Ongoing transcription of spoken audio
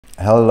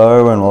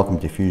Hello and welcome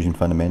to Fusion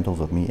Fundamentals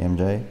with me,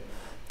 MJ.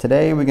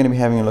 Today we're going to be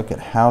having a look at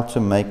how to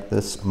make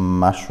this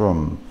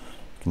mushroom.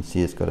 You can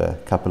see it's got a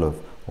couple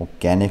of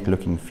organic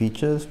looking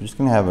features. We're just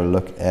going to have a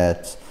look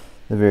at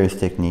the various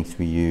techniques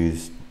we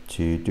use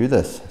to do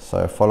this.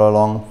 So follow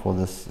along for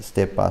this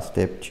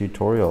step-by-step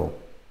tutorial.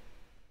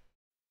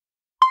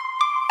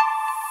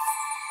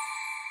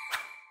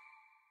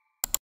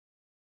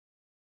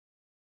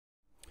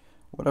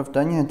 What I've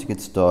done here to get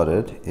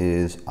started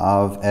is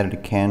I've added a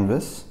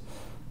canvas.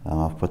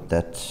 I've put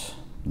that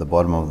the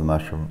bottom of the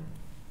mushroom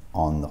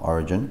on the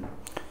origin.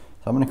 So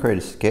I'm going to create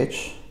a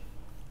sketch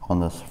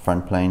on this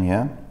front plane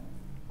here.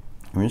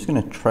 I'm just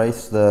going to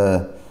trace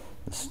the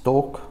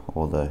stalk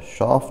or the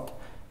shaft,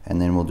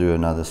 and then we'll do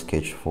another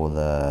sketch for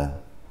the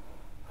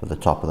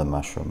top of the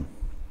mushroom.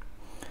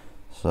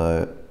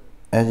 So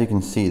as you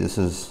can see, this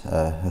is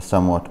a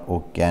somewhat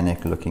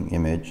organic looking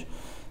image.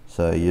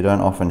 So you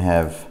don't often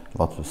have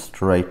lots of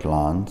straight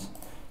lines.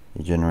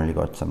 You generally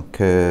got some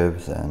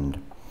curves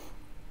and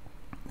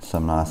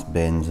some nice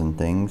bends and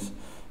things.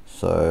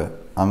 So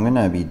I'm going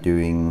to be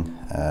doing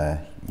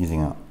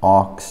using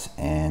arcs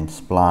and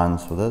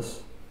splines for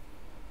this.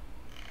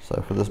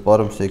 So for this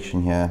bottom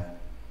section here,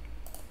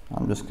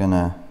 I'm just going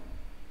to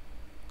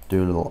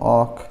do a little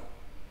arc,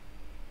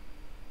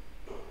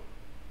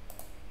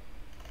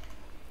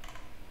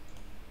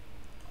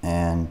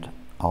 and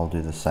I'll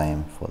do the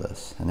same for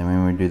this. And then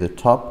when we do the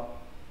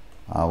top,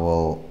 I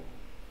will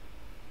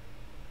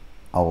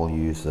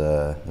use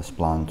the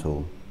spline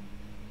tool.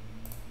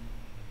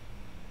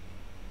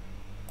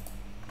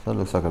 So it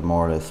looks like it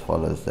more or less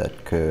follows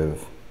that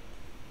curve,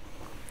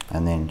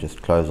 and then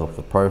just close off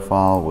the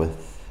profile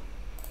with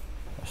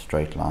a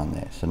straight line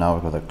there. So now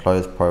we've got a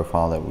closed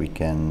profile that we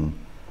can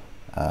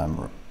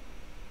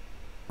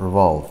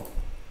revolve.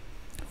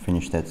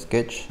 Finish that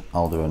sketch.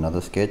 I'll do another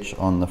sketch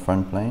on the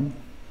front plane.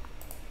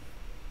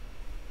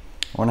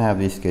 I want to have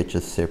these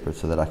sketches separate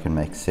so that I can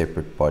make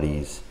separate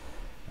bodies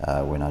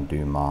when I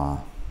do my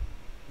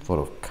sort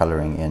of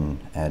coloring in,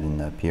 adding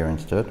the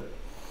appearance to it.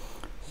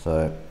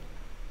 So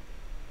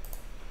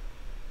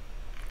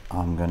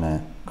I'm going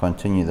to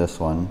continue this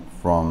one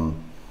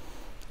from,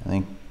 I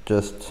think,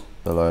 just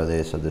below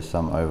there, so there's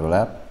some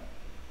overlap.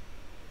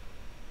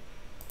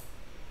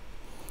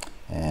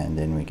 And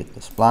then we get the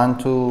spline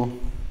tool.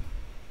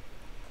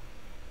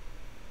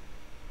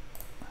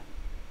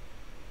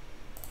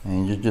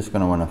 And you're just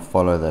going to want to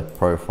follow that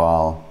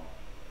profile,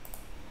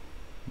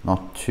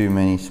 not too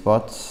many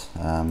spots,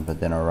 but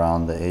then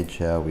around the edge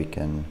here we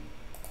can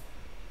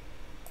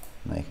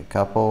make a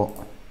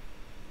couple.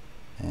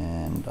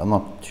 And I'm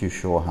not too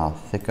sure how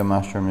thick a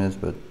mushroom is,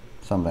 but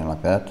something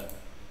like that.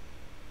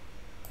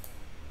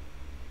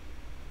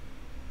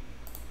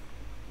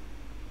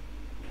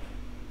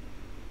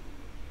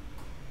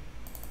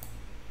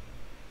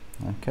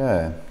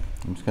 Okay,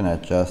 I'm just going to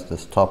adjust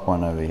this top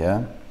one over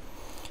here.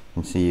 You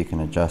can see you can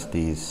adjust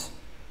these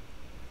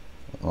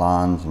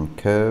lines and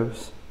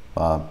curves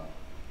by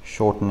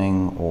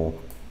shortening or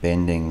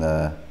bending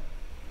the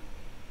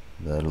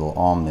little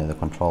arm there, the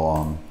control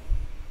arm.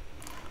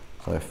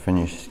 So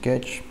finish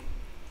sketch.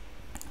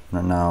 I'm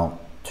going to now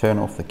turn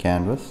off the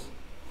canvas,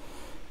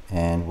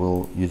 and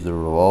we'll use the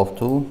Revolve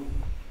tool.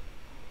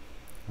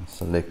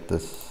 Select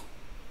this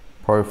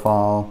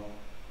profile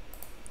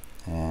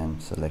and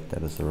select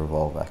that as the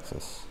revolve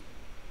axis.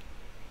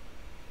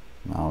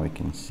 Now we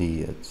can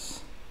see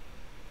it's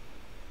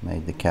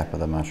made the cap of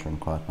the mushroom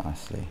quite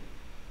nicely.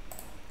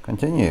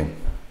 Continue.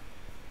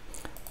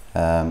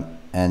 And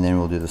then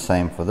we'll do the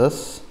same for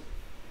this.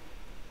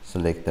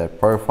 Select that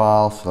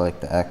profile,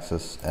 select the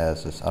axis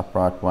as this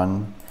upright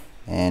one,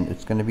 and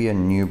it's going to be a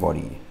new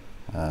body.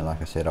 Like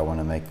I said, I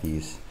want to make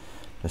these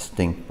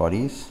distinct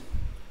bodies.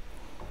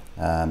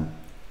 Now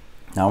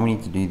we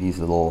need to do these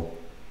little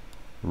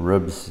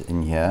ribs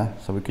in here,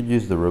 so we could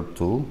use the rib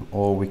tool,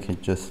 or we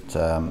could just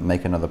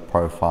make another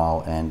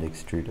profile and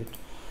extrude it.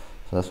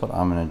 So that's what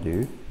I'm going to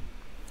do.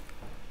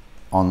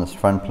 On this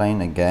front plane,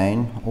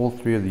 again, all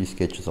three of these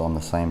sketches are on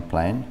the same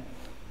plane.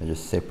 They're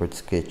just separate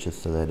sketches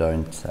so they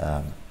don't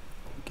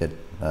get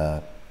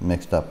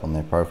mixed up on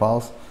their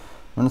profiles.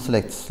 I'm going to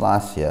select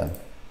slice here,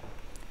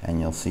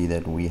 and you'll see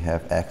that we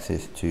have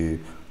access to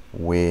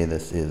where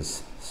this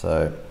is.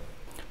 So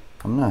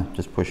I'm going to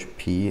just push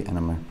P, and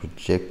I'm going to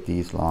project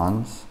these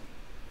lines.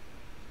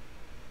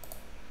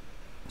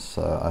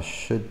 So I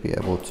should be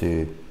able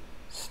to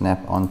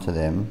snap onto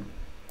them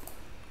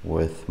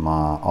with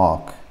my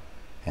arc,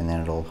 and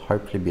then it'll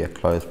hopefully be a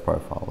closed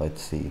profile.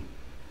 Let's see.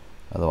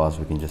 Otherwise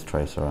we can just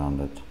trace around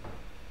it.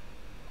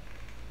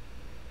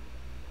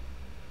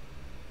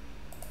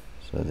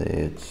 So there,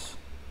 it's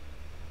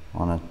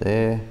on it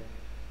there,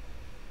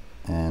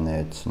 and there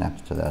it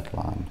snaps to that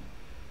line.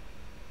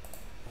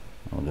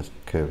 We'll just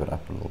curve it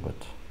up a little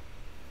bit.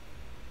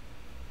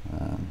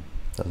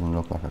 Doesn't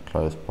look like a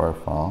closed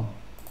profile.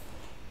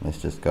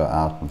 Let's just go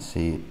out and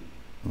see.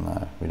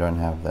 No, we don't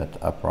have that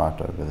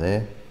upright over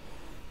there.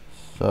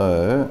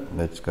 So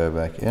let's go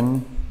back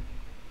in.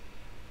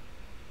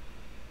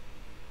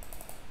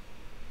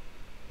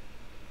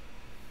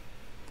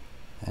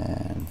 And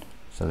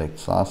select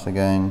slice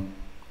again.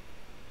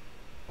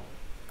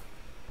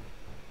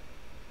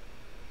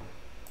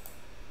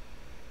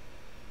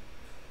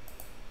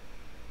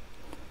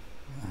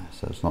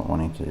 So it's not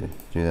wanting to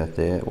do that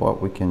there.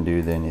 What we can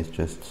do then is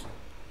just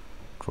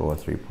draw a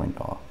 3-point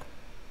arc.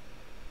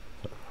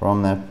 So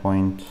from that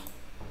point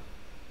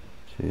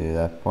to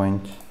that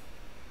point,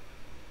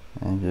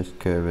 and just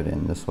curve it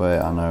in. This way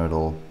I know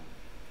it'll,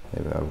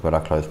 there we go, we've got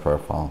our close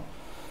profile.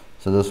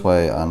 So this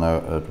way I know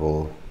it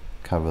will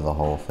cover the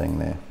whole thing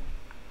there.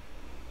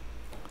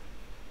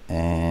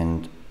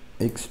 And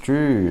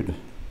extrude.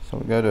 So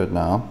we go to it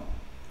now.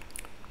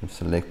 We've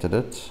selected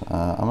it.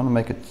 I'm going to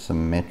make it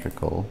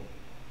symmetrical.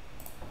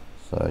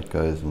 So it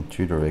goes in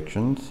 2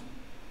 directions.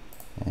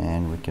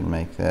 And we can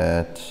make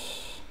that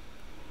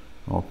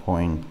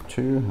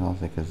 0.2. How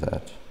thick is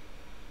that?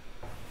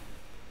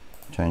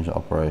 Change the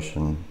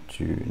operation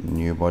to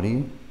new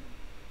body.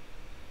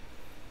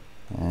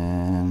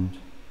 And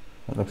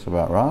that looks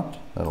about right.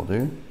 That'll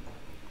do.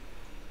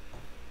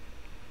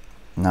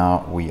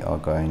 Now we are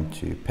going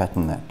to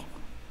pattern that.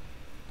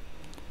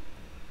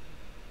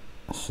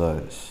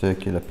 So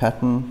circular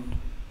pattern,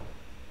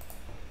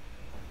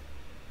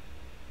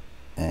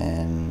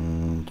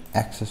 and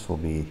axis will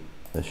be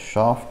the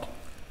shaft,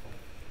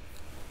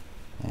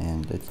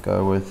 and let's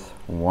go with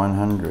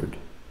 100.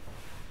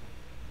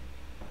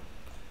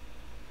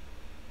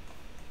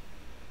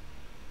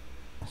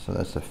 So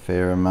that's a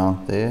fair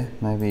amount there.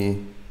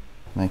 Maybe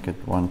make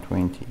it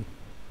 120.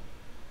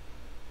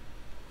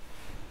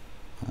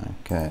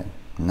 Okay,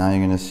 now you're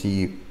going to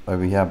see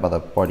over here by the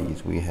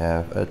bodies we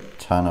have a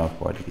ton of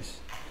bodies.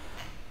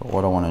 But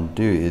what I want to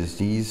do is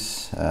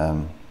these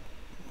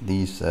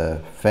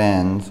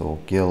fans or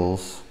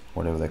gills,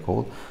 whatever they're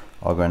called,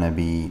 are going to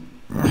be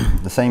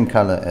the same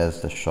color as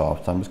the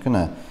shaft. So I'm just going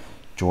to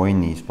join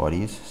these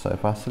bodies. So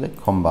if I select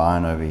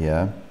combine over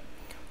here,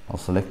 I'll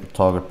select the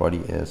target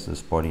body as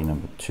this body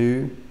number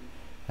 2,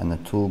 and the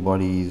tool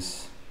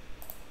bodies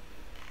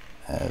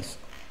as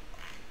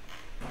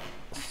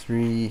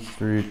 3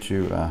 through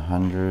to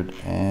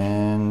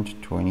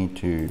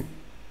 122.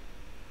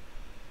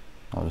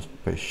 I'll just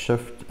press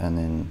shift and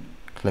then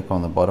click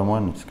on the bottom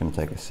one. It's going to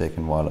take a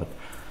second while it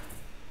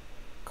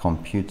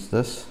computes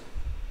this,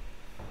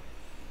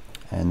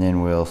 and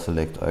then we'll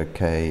select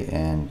OK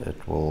and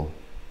it will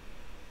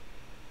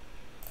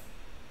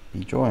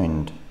be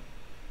joined.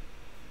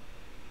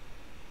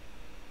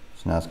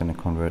 So now it's going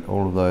to convert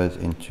all of those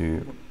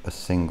into a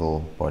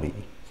single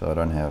body, so I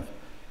don't have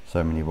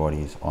so many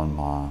bodies on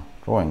my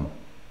drawing.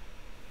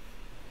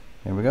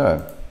 There we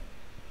go.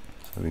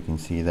 So we can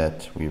see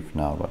that we've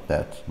now got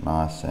that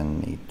nice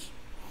and neat.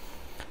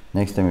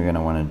 Next thing we're going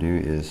to want to do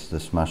is,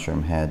 this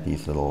mushroom had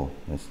these little,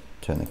 let's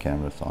turn the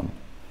canvas on,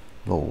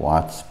 little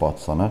white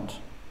spots on it.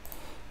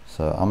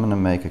 So I'm going to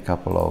make a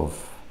couple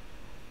of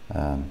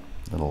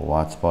little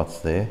white spots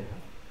there,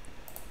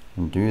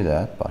 and do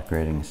that by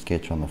creating a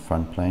sketch on the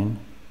front plane.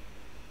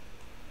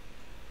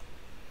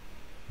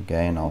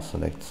 Again, I'll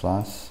select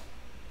slice.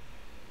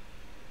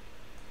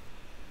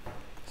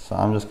 So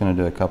I'm just going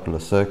to do a couple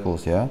of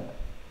circles here,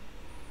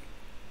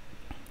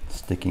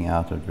 sticking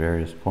out at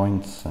various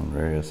points and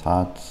various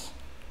heights,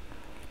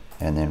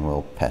 and then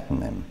we'll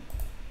pattern them.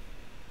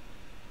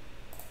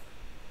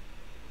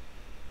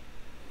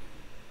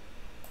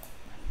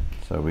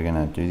 So we're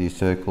going to do these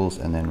circles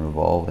and then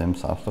revolve them.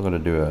 So I've still got to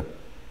do a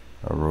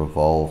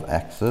revolve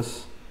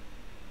axis.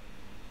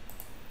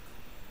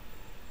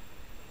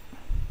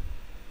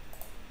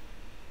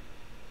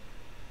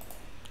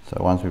 So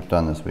once we've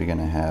done this, we're going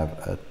to have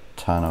a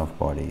ton of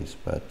bodies,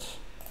 but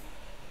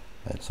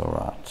that's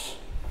alright.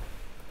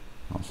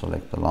 I'll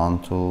select the line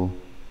tool,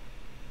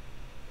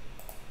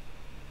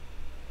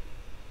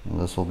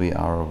 and this will be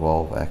our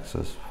revolve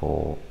axis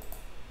for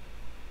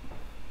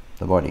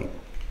the body.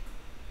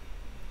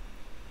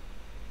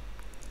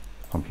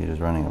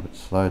 Computer's running a bit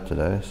slow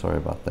today, sorry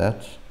about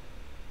that.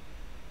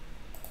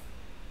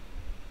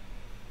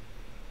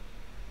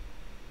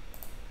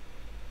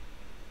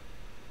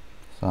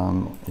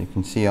 So you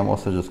can see I'm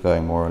also just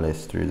going more or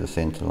less through the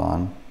center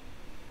line.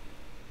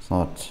 It's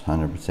not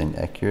 100%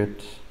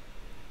 accurate,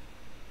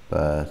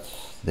 but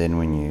then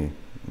when you're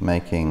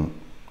making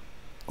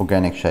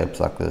organic shapes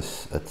like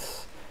this,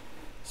 its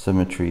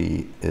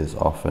symmetry is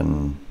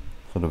often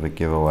sort of a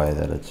giveaway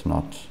that it's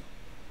not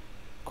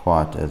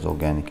quite as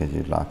organic as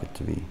you'd like it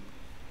to be.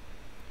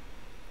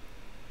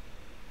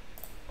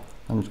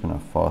 I'm just going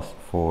to fast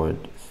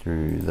forward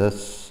through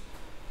this.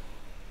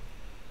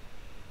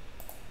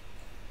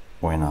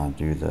 When I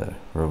do the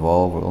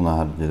revolve, we all know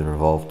how to do the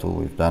revolve tool,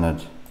 we've done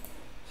it,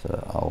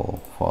 so I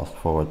will fast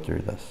forward through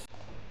this.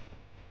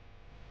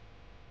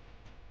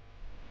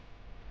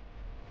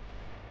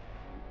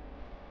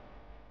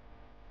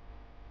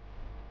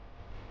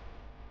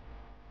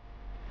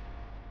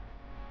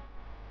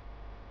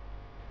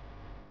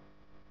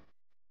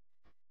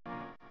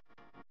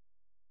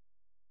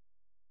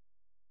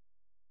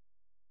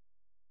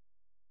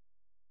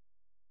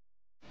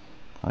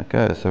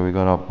 Okay, so we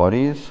got our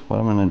bodies. What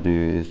I'm going to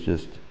do is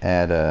just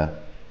add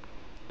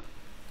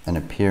an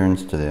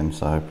appearance to them,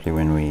 so hopefully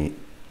when we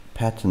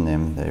pattern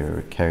them,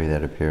 they carry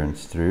that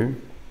appearance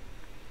through.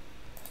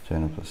 Let's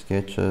turn up the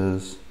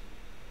sketches,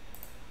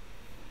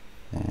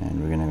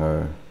 and we're going to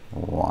go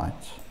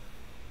white.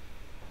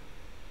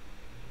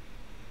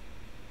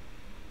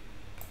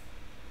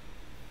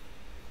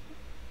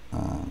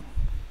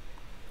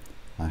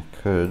 I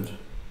could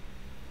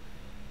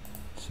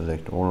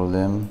select all of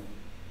them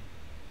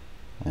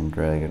and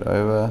drag it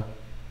over.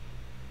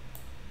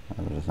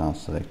 It is now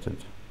selected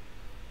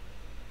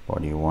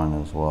body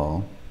 1 as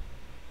well.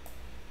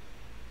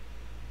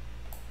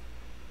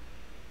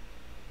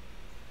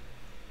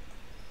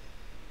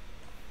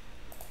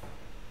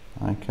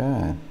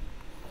 Okay,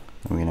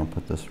 we're going to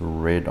put this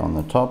red on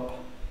the top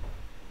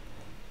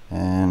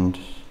and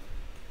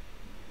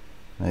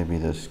maybe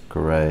this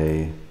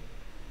grey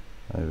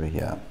over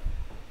here.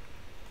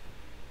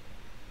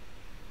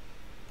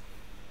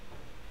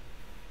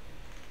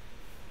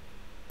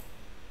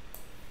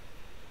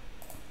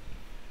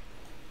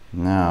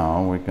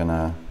 Now we're going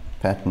to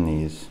pattern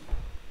these.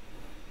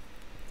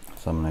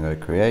 So I'm going to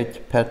go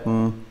create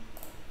pattern,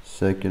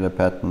 circular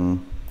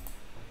pattern,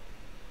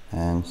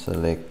 and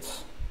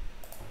select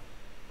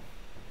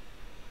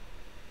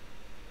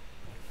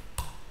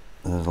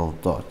the little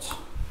dot.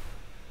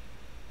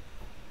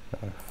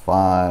 Go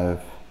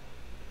 5.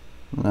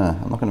 No,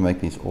 I'm not going to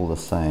make these all the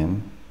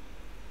same.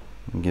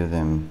 Give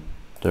them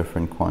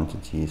different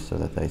quantities so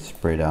that they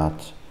spread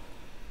out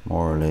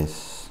more or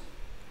less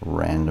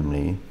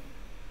randomly.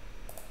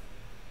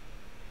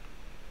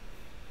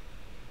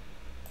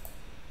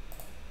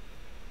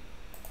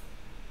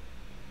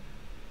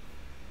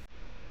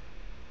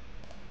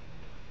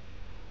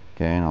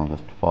 Okay, and I'll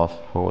just fast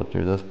forward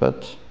through this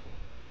bit.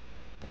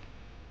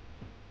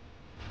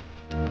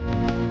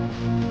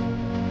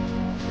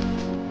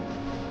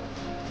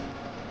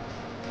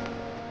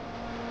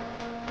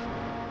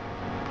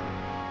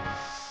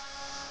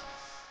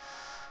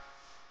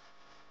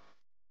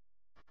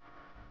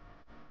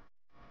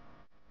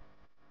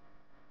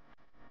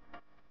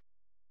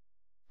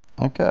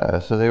 Okay,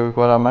 so there we've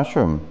got our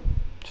mushroom.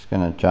 Just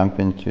going to jump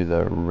into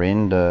the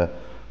render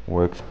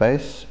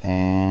workspace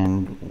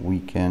and we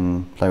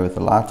can play with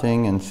the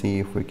lighting and see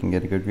if we can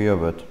get a good view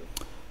of it.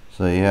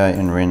 So here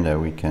in render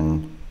we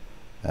can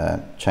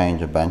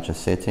change a bunch of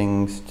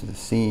settings to the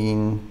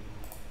scene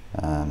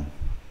and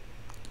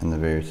the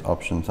various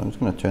options. I'm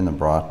just going to turn the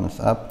brightness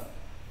up,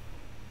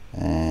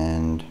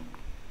 and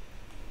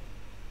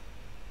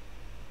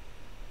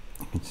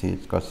you can see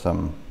it's got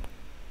some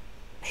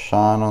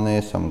shine on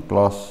there, some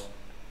gloss,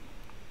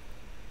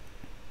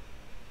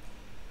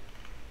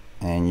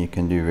 and you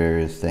can do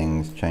various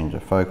things, change the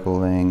focal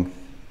length,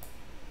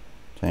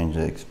 change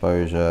the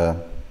exposure,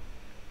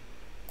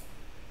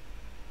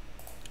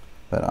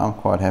 but I'm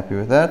quite happy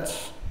with that.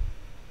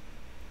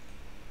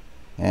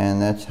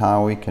 And that's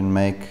how we can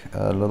make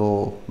a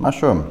little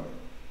mushroom.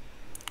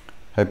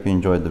 Hope you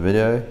enjoyed the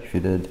video. If you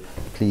did,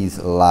 please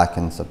like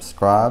and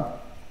subscribe.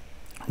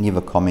 Leave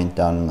a comment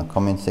down in the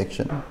comment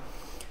section.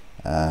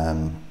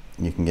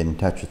 You can get in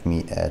touch with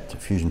me at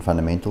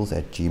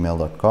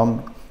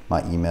fusionfundamentals@gmail.com.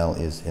 My email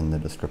is in the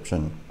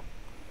description.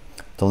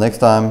 Till next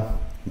time,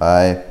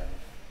 bye.